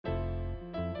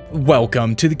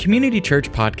Welcome to the Community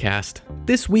Church Podcast.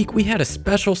 This week we had a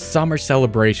special summer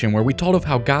celebration where we told of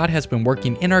how God has been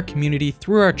working in our community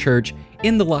through our church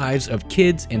in the lives of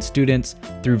kids and students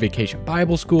through Vacation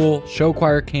Bible School, Show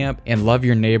Choir Camp, and Love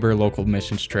Your Neighbor local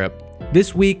missions trip.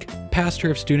 This week, Pastor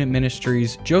of Student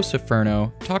Ministries Joseph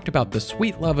Furno talked about the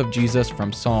sweet love of Jesus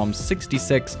from Psalm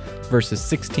 66, verses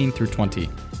 16 through 20.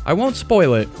 I won't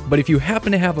spoil it, but if you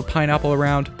happen to have a pineapple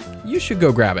around, you should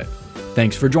go grab it.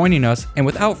 Thanks for joining us, and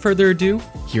without further ado,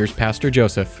 here's Pastor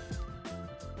Joseph.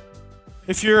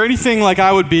 If you're anything like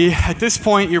I would be, at this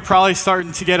point you're probably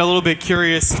starting to get a little bit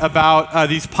curious about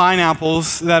these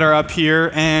pineapples that are up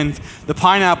here and the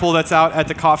pineapple that's out at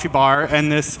the coffee bar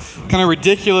and this kind of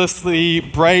ridiculously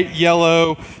bright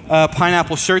yellow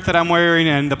pineapple shirt that I'm wearing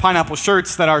and the pineapple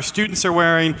shirts that our students are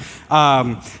wearing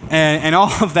and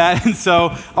all of that. And so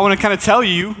I want to kind of tell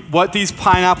you what these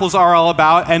pineapples are all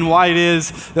about and why it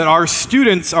is that our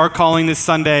students are calling this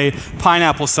Sunday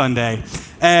Pineapple Sunday.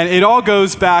 And it all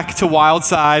goes back to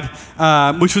Wildside,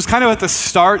 which was kind of at the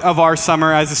start of our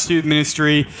summer as a student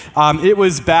ministry. It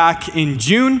was back in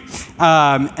June,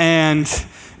 and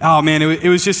oh man, it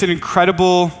was just an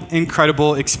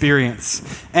incredible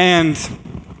experience. And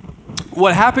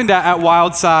what happened at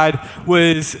Wildside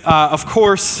was, of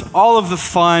course, all of the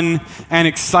fun and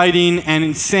exciting and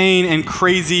insane and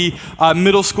crazy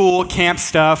middle school camp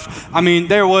stuff. I mean,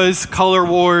 there was color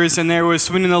wars and there was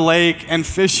swimming in the lake and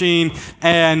fishing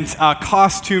and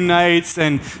costume nights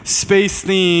and space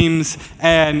themes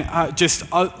and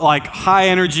just like high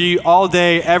energy all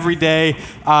day, every day,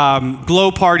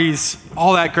 glow parties,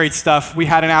 all that great stuff. We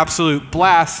had an absolute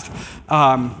blast.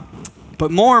 But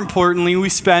more importantly, we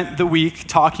spent the week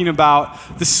talking about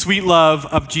the sweet love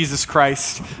of Jesus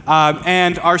Christ.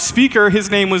 And our speaker,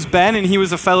 his name was Ben, and he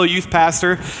was a fellow youth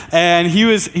pastor. And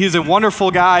he's a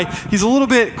wonderful guy. He's a little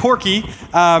bit quirky,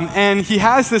 and he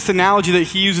has this analogy that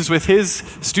he uses with his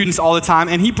students all the time.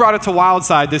 And he brought it to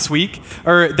Wildside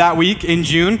that week in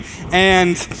June.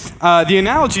 And the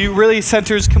analogy really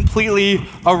centers completely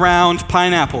around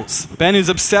pineapples. Ben is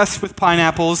obsessed with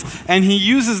pineapples, and he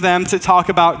uses them to talk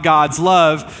about God's love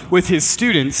with his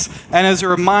students and as a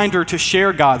reminder to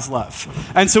share God's love.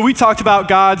 And so we talked about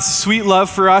God's sweet love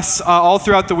for us all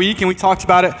throughout the week, and we talked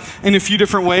about it in a few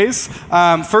different ways.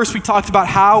 First, we talked about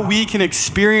how we can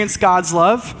experience God's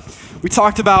love. We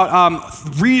talked about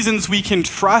reasons we can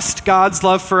trust God's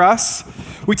love for us.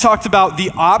 We talked about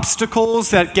the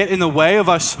obstacles that get in the way of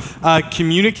us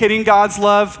communicating God's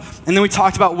love. And then we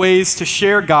talked about ways to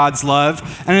share God's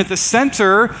love. And at the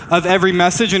center of every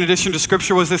message, in addition to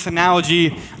Scripture, was this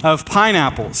analogy of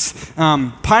pineapples.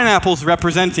 Pineapples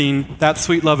representing that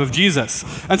sweet love of Jesus.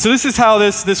 And so this is how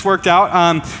this worked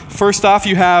out. First off,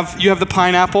 you have the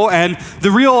pineapple. And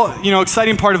the real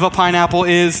exciting part of a pineapple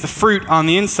is the fruit on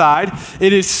the inside.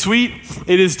 It is sweet.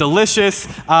 It is delicious.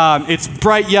 It's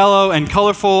bright yellow and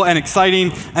colorful and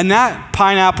exciting. And that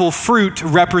pineapple fruit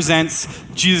represents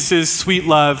Jesus' sweet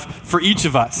love for each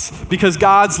of us, because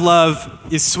God's love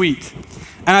is sweet.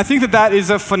 And I think that is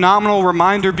a phenomenal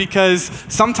reminder, because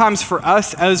sometimes for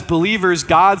us as believers,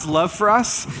 God's love for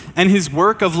us and his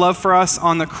work of love for us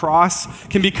on the cross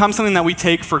can become something that we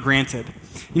take for granted.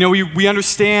 We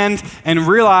understand and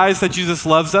realize that Jesus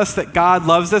loves us, that God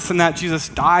loves us, and that Jesus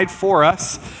died for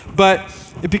us, but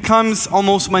it becomes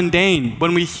almost mundane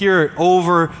when we hear it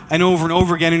over and over and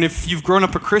over again. And if you've grown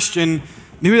up a Christian,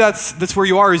 maybe that's where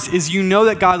you are, is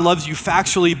that God loves you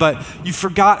factually, but you've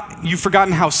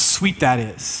forgotten how sweet that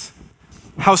is.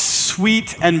 How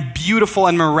sweet and beautiful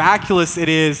and miraculous it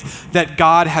is that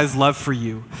God has love for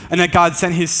you, and that God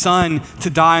sent his son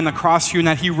to die on the cross for you, and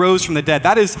that he rose from the dead.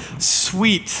 That is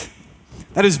sweet.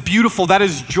 That is beautiful. That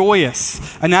is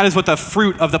joyous. And that is what the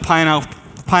fruit of the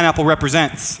pineapple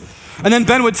represents. And then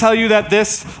Ben would tell you that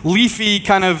this leafy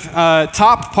kind of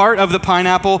top part of the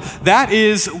pineapple, that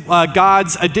is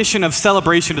God's addition of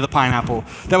celebration to the pineapple.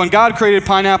 That when God created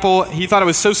pineapple, he thought it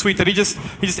was so sweet that he just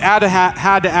had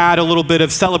to add a little bit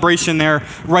of celebration there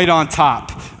right on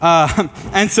top.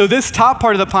 And so this top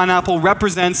part of the pineapple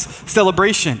represents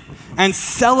celebration and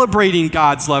celebrating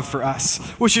God's love for us,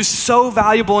 which is so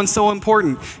valuable and so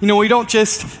important. We don't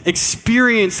just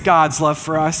experience God's love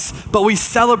for us, but we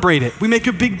celebrate it. We make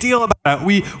a big deal about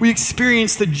it. We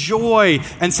experience the joy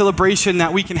and celebration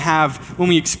that we can have when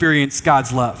we experience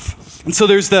God's love. And so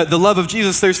there's the love of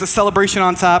Jesus, there's the celebration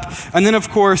on top, and then of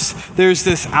course there's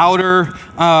this outer,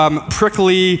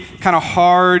 prickly, kind of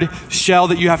hard shell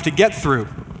that you have to get through.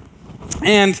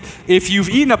 And if you've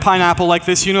eaten a pineapple like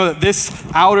this, you know that this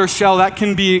outer shell, that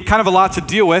can be kind of a lot to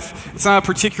deal with. It's not a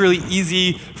particularly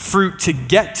easy fruit to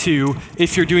get to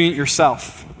if you're doing it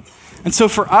yourself. And so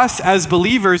for us as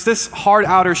believers, this hard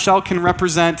outer shell can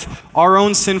represent our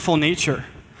own sinful nature,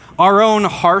 our own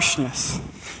harshness.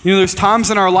 There's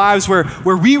times in our lives where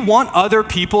we want other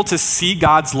people to see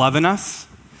God's love in us.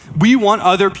 We want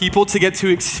other people to get to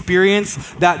experience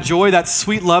that joy, that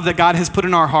sweet love that God has put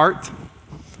in our heart.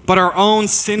 But our own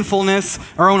sinfulness,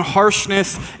 our own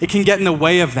harshness, it can get in the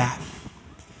way of that.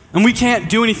 And we can't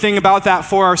do anything about that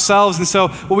for ourselves. And so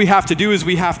what we have to do is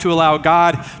we have to allow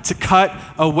God to cut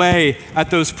away at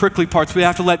those prickly parts. We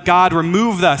have to let God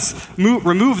remove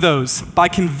those by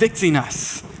convicting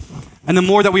us. And the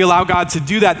more that we allow God to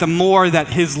do that, the more that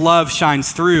his love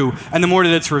shines through and the more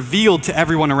that it's revealed to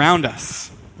everyone around us.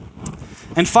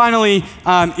 And finally,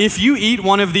 if you eat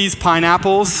one of these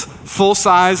pineapples, full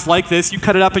size like this, you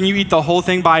cut it up and you eat the whole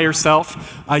thing by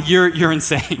yourself, you're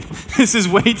insane. This is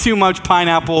way too much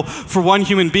pineapple for one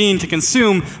human being to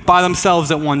consume by themselves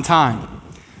at one time.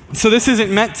 So this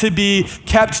isn't meant to be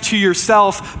kept to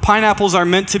yourself. Pineapples are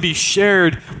meant to be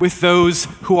shared with those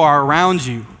who are around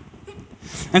you.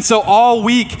 And so all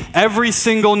week, every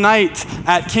single night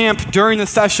at camp, during the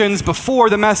sessions, before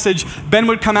the message, Ben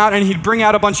would come out and he'd bring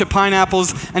out a bunch of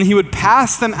pineapples and he would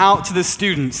pass them out to the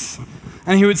students.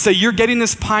 And he would say, you're getting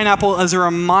this pineapple as a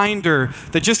reminder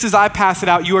that just as I pass it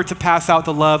out, you are to pass out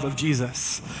the love of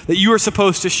Jesus, that you are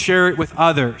supposed to share it with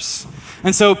others.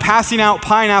 And so passing out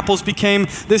pineapples became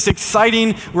this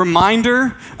exciting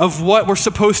reminder of what we're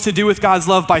supposed to do with God's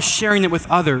love by sharing it with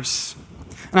others.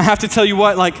 And I have to tell you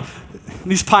what,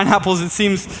 these pineapples, it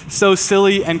seems so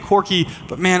silly and quirky,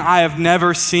 but man, I have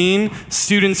never seen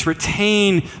students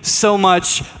retain so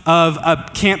much of a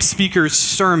camp speaker's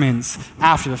sermons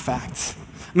after the fact.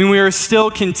 We are still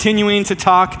continuing to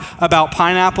talk about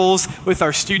pineapples with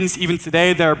our students even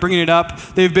today. They're bringing it up.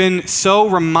 They've been so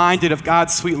reminded of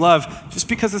God's sweet love just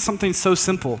because of something so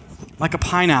simple, like a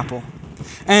pineapple.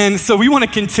 And so we want to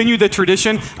continue the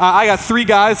tradition. I got 3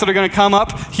 guys that are going to come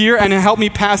up here and help me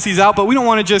pass these out, but we don't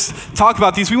want to just talk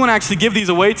about these. We want to actually give these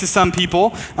away to some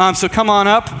people. So come on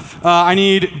up. I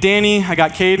need Danny. I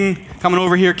got Caden coming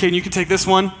over here. Caden, you can take this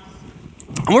one.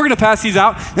 And we're going to pass these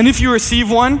out. And if you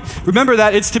receive one, remember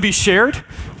that it's to be shared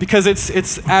because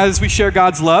it's as we share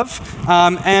God's love.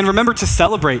 And remember to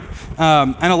celebrate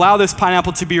and allow this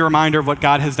pineapple to be a reminder of what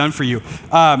God has done for you.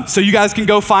 So you guys can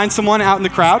go find someone out in the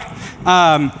crowd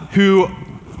who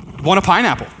want a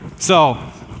pineapple. So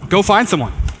go find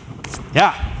someone.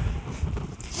 Yeah.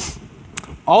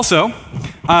 Also,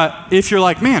 if you're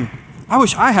like, man, I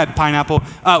wish I had pineapple.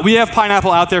 We have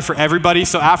pineapple out there for everybody.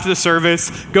 So after the service,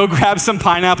 go grab some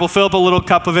pineapple, fill up a little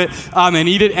cup of it, and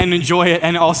eat it and enjoy it,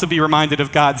 and also be reminded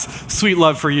of God's sweet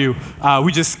love for you.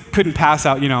 We just couldn't pass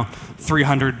out,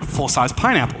 300 full-size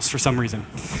pineapples for some reason.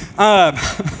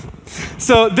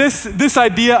 So this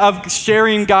idea of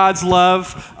sharing God's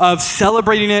love, of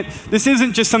celebrating it, this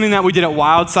isn't just something that we did at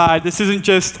Wildside. This isn't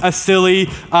just a silly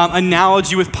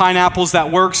analogy with pineapples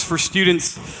that works for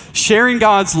students. Sharing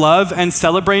God's love and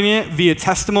celebrating it via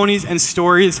testimonies and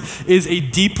stories is a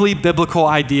deeply biblical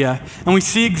idea. And we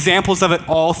see examples of it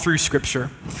all through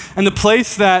Scripture. And the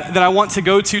place that I want to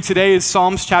go to today is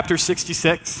Psalms chapter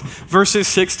 66, verses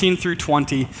 16 through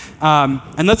 20.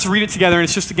 And let's read it together. And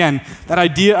it's just, again, that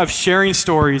idea of sharing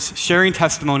stories, sharing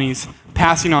testimonies,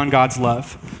 passing on God's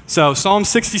love. So Psalm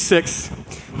 66,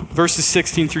 verses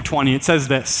 16 through 20, it says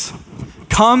this: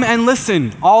 "Come and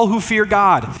listen, all who fear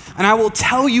God, and I will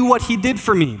tell you what he did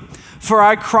for me. For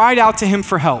I cried out to him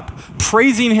for help,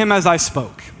 praising him as I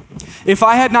spoke. If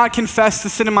I had not confessed the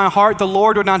sin in my heart, the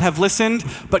Lord would not have listened,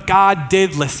 but God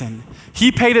did listen.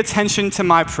 He paid attention to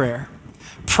my prayer.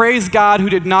 Praise God who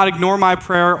did not ignore my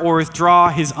prayer or withdraw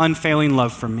his unfailing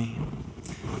love from me."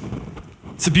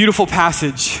 It's a beautiful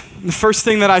passage. The first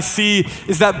thing that I see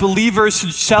is that believers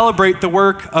should celebrate the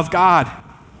work of God.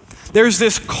 There's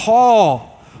this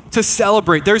call to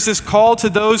celebrate. There's this call to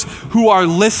those who are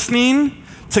listening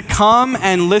to come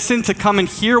and listen, to come and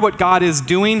hear what God is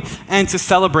doing and to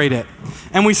celebrate it.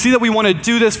 And we see that we want to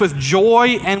do this with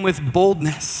joy and with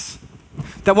boldness.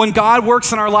 That when God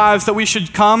works in our lives, that we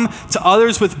should come to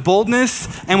others with boldness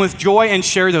and with joy and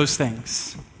share those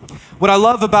things. What I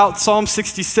love about Psalm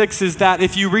 66 is that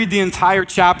if you read the entire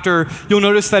chapter, you'll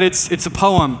notice that it's a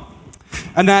poem.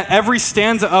 And that every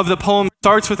stanza of the poem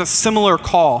starts with a similar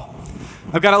call.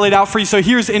 I've got it laid out for you. So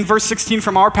here's in verse 16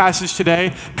 from our passage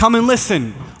today: "Come and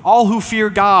listen, all who fear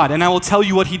God, and I will tell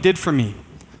you what he did for me."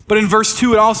 But in verse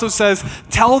 2, it also says,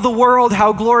 "Tell the world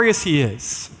how glorious he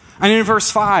is." And in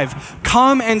verse 5,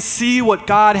 "Come and see what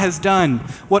God has done,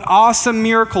 what awesome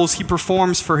miracles he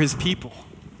performs for his people."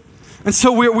 And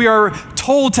so we are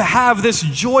told to have this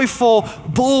joyful,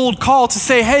 bold call to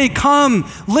say, hey, come,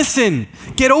 listen,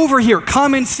 get over here,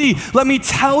 come and see. Let me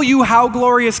tell you how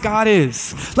glorious God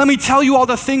is. Let me tell you all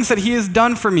the things that he has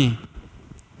done for me.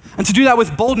 And to do that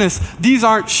with boldness, these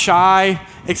aren't shy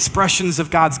expressions of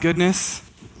God's goodness.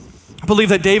 I believe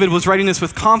that David was writing this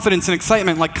with confidence and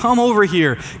excitement, like, come over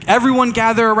here, everyone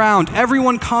gather around,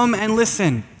 everyone come and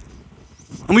listen.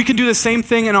 And we can do the same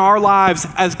thing in our lives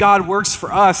as God works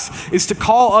for us, is to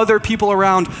call other people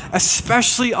around,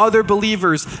 especially other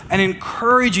believers, and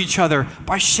encourage each other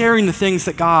by sharing the things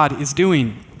that God is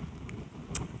doing.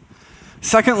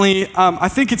 Secondly, I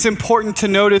think it's important to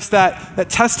notice that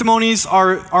testimonies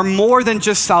are more than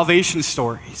just salvation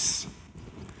stories.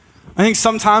 I think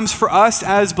sometimes for us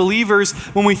as believers,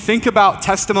 when we think about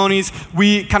testimonies,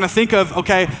 we kind of think of,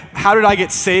 okay, how did I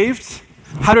get saved?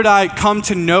 How did I come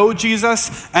to know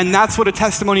Jesus? And that's what a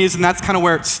testimony is, and that's kind of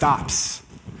where it stops.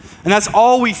 And that's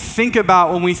all we think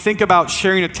about when we think about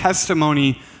sharing a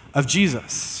testimony of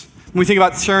Jesus. When we think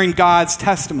about sharing God's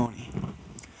testimony.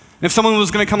 And if someone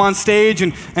was going to come on stage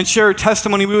and share a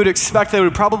testimony, we would expect that it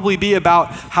would probably be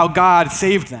about how God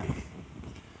saved them.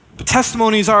 But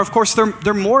testimonies are, of course,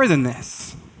 they're more than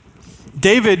this.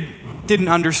 David didn't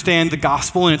understand the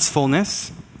gospel in its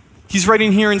fullness. He's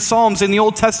writing here in Psalms in the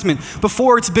Old Testament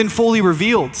before it's been fully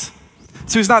revealed.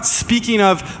 So he's not speaking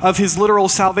of his literal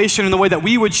salvation in the way that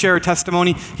we would share a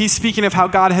testimony. He's speaking of how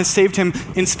God has saved him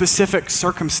in specific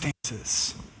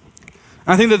circumstances.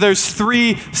 And I think that there's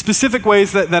three specific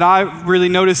ways that I really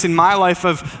notice in my life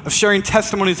of sharing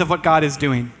testimonies of what God is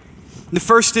doing. And the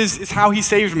first is how he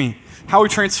saved me, how he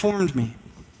transformed me.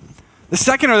 The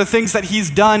second are the things that he's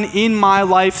done in my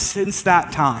life since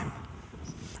that time.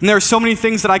 And there are so many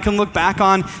things that I can look back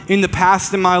on in the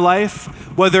past in my life,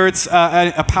 whether it's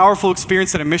a powerful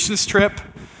experience at a missions trip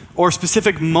or a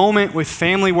specific moment with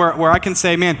family where I can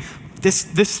say, man,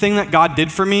 this thing that God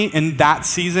did for me in that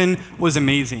season was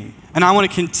amazing. And I want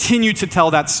to continue to tell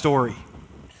that story.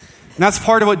 And that's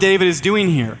part of what David is doing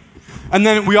here. And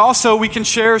then we can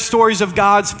share stories of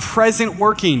God's present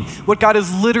working, what God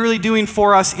is literally doing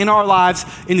for us in our lives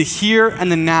in the here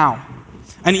and the now.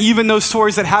 And even those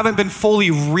stories that haven't been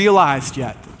fully realized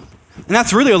yet. And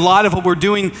that's really a lot of what we're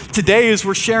doing today is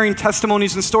we're sharing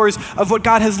testimonies and stories of what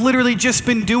God has literally just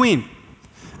been doing.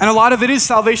 And a lot of it is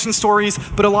salvation stories,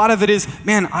 but a lot of it is,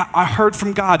 man, I heard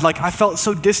from God. Like I felt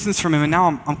so distant from him and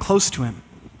now I'm close to him.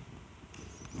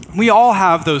 We all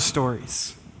have those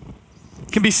stories.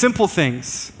 It can be simple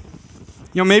things.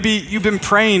 You know, maybe you've been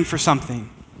praying for something.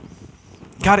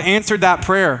 God answered that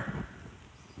prayer.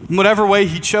 In whatever way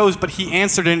he chose, but he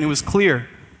answered it and it was clear.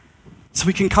 So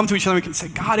we can come to each other and we can say,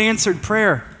 God answered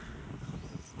prayer.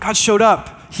 God showed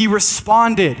up. He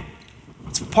responded.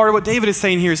 That's part of what David is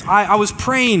saying here is I was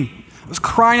praying. I was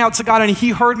crying out to God and he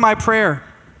heard my prayer.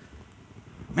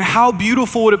 And how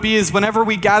beautiful would it be is whenever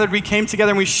we gathered, we came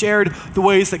together and we shared the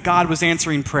ways that God was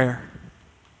answering prayer.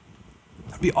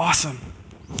 That'd be awesome.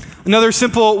 Another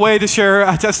simple way to share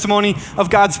a testimony of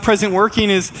God's present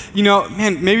working is,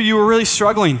 maybe you were really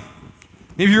struggling.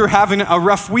 Maybe you were having a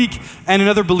rough week and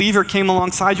another believer came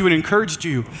alongside you and encouraged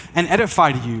you and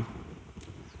edified you.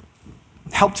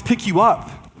 Helped pick you up.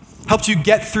 Helped you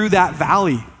get through that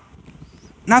valley.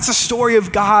 And that's a story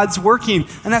of God's working.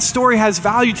 And that story has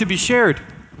value to be shared.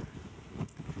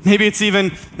 Maybe it's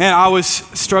even, I was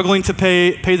struggling to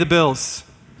pay the bills.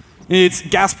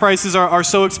 Gas prices are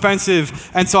so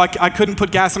expensive, and so I couldn't put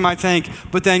gas in my tank,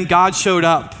 but then God showed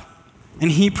up,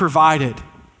 and he provided.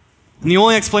 And the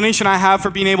only explanation I have for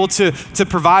being able to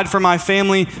provide for my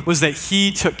family was that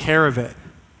he took care of it.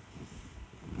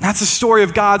 That's a story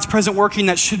of God's present working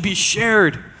that should be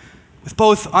shared with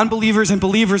both unbelievers and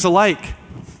believers alike.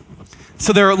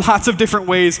 So there are lots of different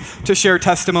ways to share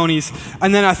testimonies.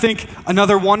 And then I think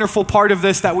another wonderful part of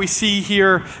this that we see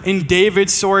here in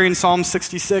David's story in Psalm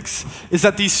 66 is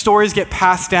that these stories get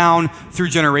passed down through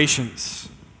generations.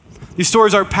 These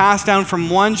stories are passed down from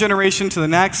one generation to the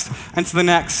next and to the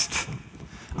next.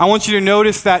 I want you to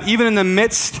notice that even in the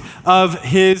midst of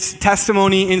his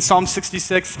testimony in Psalm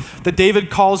 66, that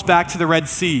David calls back to the Red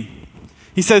Sea.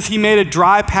 He says he made a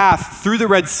dry path through the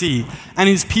Red Sea, and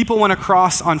his people went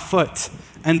across on foot,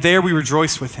 and there we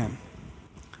rejoiced with him.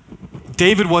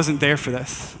 David wasn't there for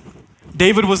this.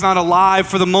 David was not alive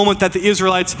for the moment that the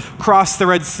Israelites crossed the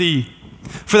Red Sea.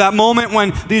 For that moment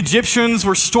when the Egyptians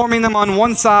were storming them on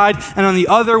one side, and on the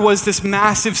other was this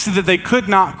massive sea that they could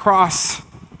not cross.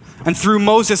 And through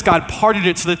Moses, God parted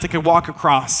it so that they could walk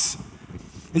across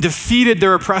and defeated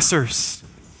their oppressors,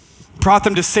 brought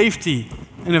them to safety,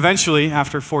 and eventually,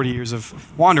 after 40 years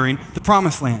of wandering, the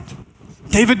promised land.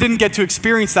 David didn't get to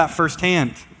experience that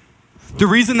firsthand. The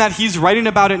reason that he's writing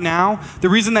about it now, the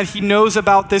reason that he knows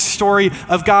about this story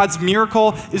of God's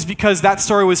miracle is because that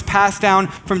story was passed down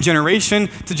from generation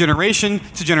to generation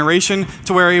to generation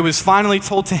to where it was finally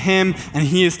told to him, and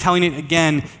he is telling it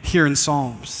again here in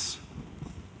Psalms.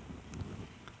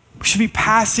 We should be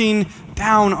passing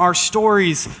down our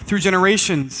stories through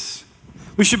generations.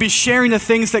 We should be sharing the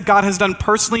things that God has done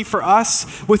personally for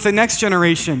us with the next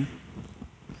generation.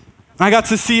 I got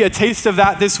to see a taste of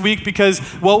that this week because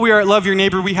while we were at Love Your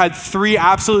Neighbor, we had 3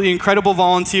 absolutely incredible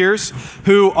volunteers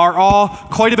who are all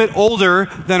quite a bit older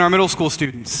than our middle school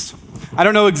students. I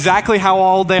don't know exactly how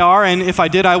old they are, and if I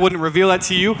did, I wouldn't reveal that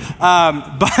to you,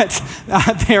 but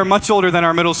they are much older than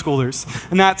our middle schoolers.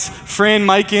 And that's Fran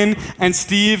Mikan and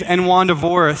Steve and Wanda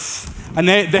Voris. And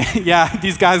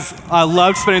these guys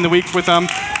loved spending the week with them.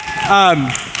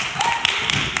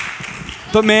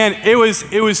 But man, it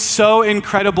was so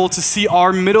incredible to see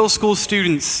our middle school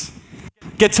students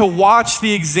get to watch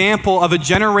the example of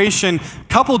a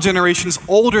couple generations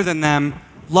older than them,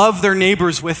 love their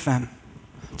neighbors with them,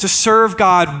 to serve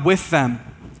God with them,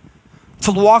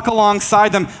 to walk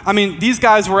alongside them. I mean, these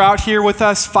guys were out here with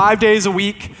us 5 days a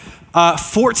week,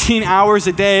 14 hours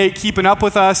a day, keeping up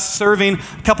with us, serving.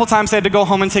 A couple times they had to go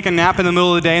home and take a nap in the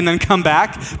middle of the day and then come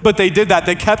back, but they did that.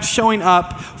 They kept showing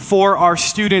up for our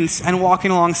students and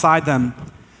walking alongside them.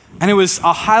 And it was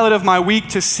a highlight of my week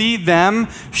to see them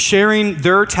sharing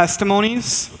their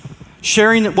testimonies,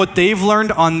 sharing what they've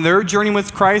learned on their journey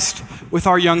with Christ with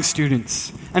our young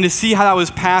students, and to see how that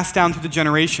was passed down through the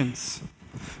generations.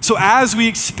 So as we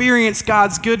experience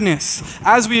God's goodness,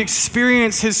 as we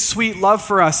experience his sweet love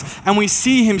for us, and we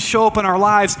see him show up in our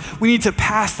lives, we need to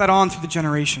pass that on through the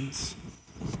generations.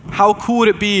 How cool would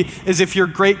it be as if your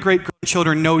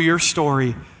great-great-grandchildren know your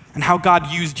story and how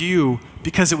God used you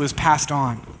because it was passed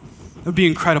on? It would be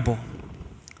incredible.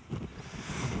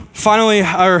 Finally,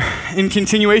 in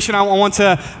continuation, I want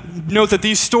to note that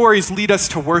these stories lead us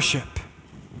to worship.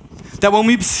 That when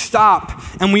we stop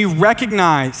and we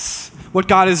recognize what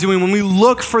God is doing, when we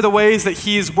look for the ways that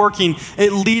he is working,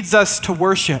 it leads us to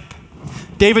worship.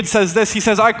 David says this, he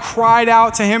says, I cried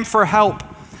out to him for help.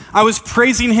 I was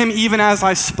praising him even as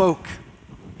I spoke.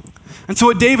 And so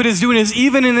what David is doing is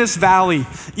even in this valley,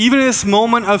 even in this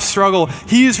moment of struggle,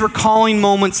 he is recalling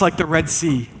moments like the Red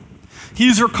Sea.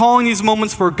 He's recalling these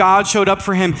moments where God showed up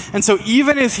for him. And so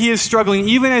even as he is struggling,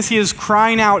 even as he is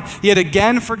crying out yet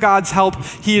again for God's help,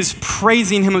 he is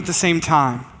praising him at the same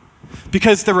time.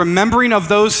 Because the remembering of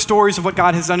those stories of what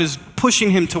God has done is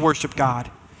pushing him to worship God,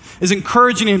 is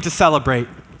encouraging him to celebrate.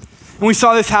 And we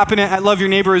saw this happen at Love Your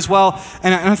Neighbor as well.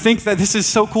 And I think that this is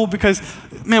so cool because,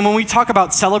 man, when we talk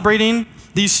about celebrating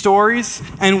these stories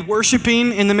and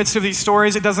worshiping in the midst of these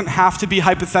stories, it doesn't have to be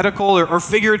hypothetical or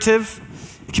figurative.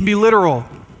 It can be literal.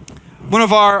 One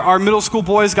of our middle school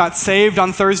boys got saved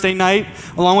on Thursday night,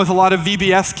 along with a lot of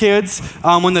VBS kids.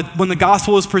 When the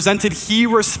gospel was presented, he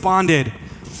responded.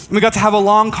 And we got to have a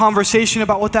long conversation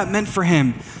about what that meant for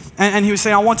him. And he was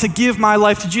saying, I want to give my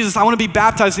life to Jesus. I want to be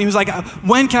baptized. And he was like,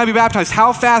 when can I be baptized?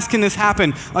 How fast can this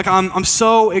happen? Like, I'm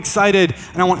so excited,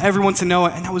 and I want everyone to know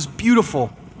it. And that was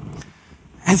beautiful.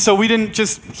 And so we didn't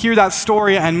just hear that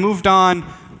story and moved on.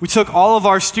 We took all of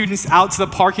our students out to the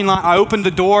parking lot. I opened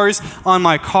the doors on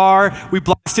my car. We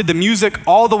blasted the music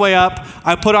all the way up.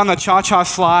 I put on the cha-cha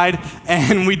slide,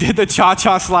 and we did the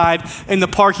cha-cha slide in the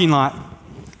parking lot.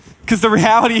 Because the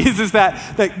reality is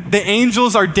that the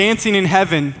angels are dancing in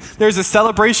heaven. There's a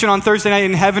celebration on Thursday night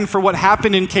in heaven for what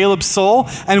happened in Caleb's soul,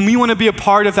 and we want to be a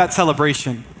part of that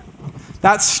celebration.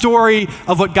 That story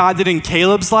of what God did in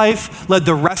Caleb's life led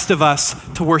the rest of us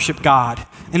to worship God,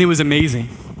 and it was amazing.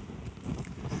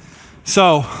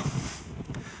 So,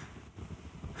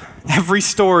 every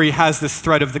story has this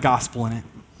thread of the gospel in it.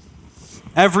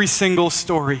 Every single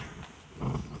story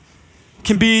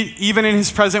can be even in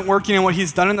his present working and what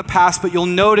he's done in the past, but you'll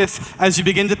notice as you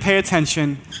begin to pay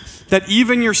attention that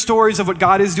even your stories of what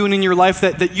God is doing in your life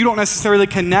that you don't necessarily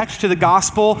connect to the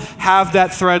gospel have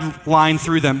that thread line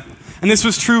through them. And this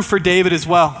was true for David as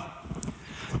well.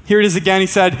 Here it is again. He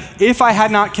said, if I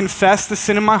had not confessed the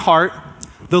sin in my heart,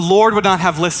 the Lord would not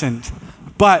have listened.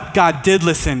 But God did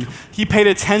listen. He paid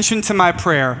attention to my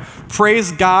prayer.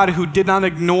 Praise God who did not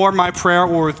ignore my prayer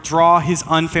or withdraw his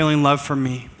unfailing love from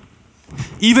me.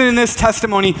 Even in this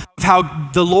testimony of how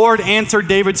the Lord answered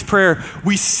David's prayer,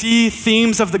 we see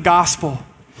themes of the gospel.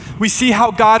 We see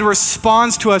how God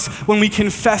responds to us when we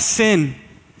confess sin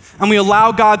and we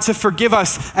allow God to forgive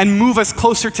us and move us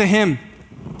closer to him.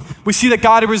 We see that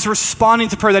God is responding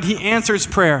to prayer, that he answers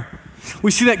prayer.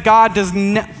 We see that God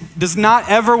does not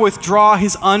ever withdraw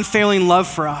his unfailing love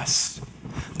for us.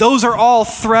 Those are all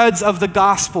threads of the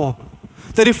gospel.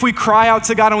 That if we cry out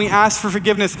to God and we ask for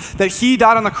forgiveness, that he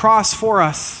died on the cross for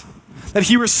us, that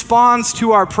he responds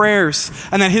to our prayers,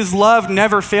 and that his love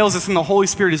never fails us and the Holy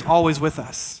Spirit is always with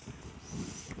us.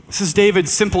 This is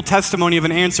David's simple testimony of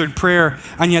an answered prayer,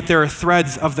 and yet there are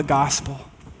threads of the gospel.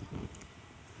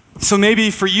 So maybe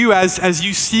for you, as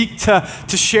you seek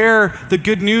to share the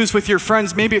good news with your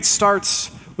friends, maybe it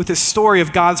starts with this story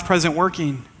of God's present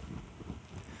working.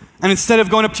 And instead of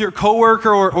going up to your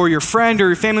coworker or your friend or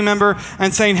your family member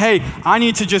and saying, hey, I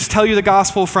need to just tell you the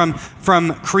gospel from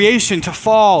creation to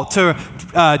fall to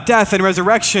death and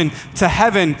resurrection to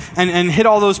heaven and hit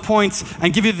all those points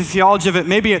and give you the theology of it,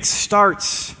 maybe it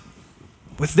starts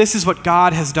with this is what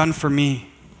God has done for me.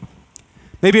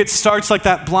 Maybe it starts like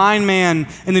that blind man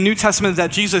in the New Testament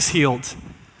that Jesus healed.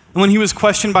 And when he was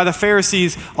questioned by the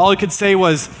Pharisees, all he could say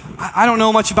was, I don't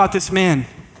know much about this man.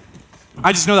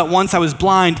 I just know that once I was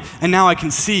blind and now I can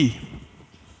see.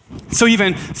 So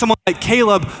even someone like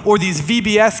Caleb or these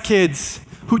VBS kids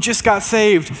who just got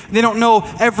saved, they don't know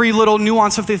every little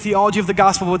nuance of the theology of the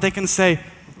gospel, but they can say,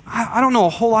 I don't know a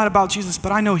whole lot about Jesus,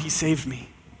 but I know he saved me.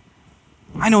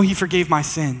 I know he forgave my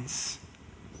sins.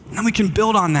 And then we can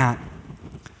build on that.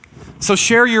 So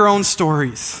share your own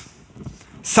stories.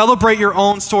 Celebrate your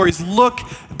own stories.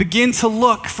 Begin to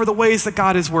look for the ways that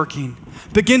God is working.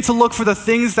 Begin to look for the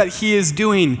things that he is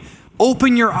doing.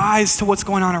 Open your eyes to what's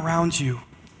going on around you.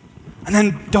 And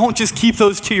then don't just keep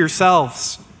those to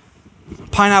yourselves.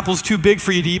 Pineapple's too big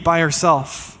for you to eat by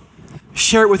yourself.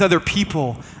 Share it with other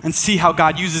people and see how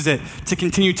God uses it to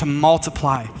continue to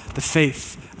multiply the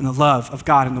faith and the love of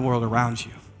God in the world around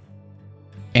you.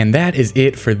 And that is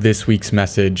it for this week's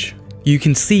message. You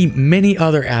can see many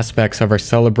other aspects of our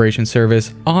celebration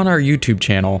service on our YouTube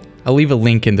channel. I'll leave a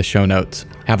link in the show notes.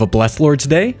 Have a blessed Lord's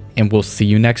Day, and we'll see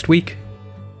you next week.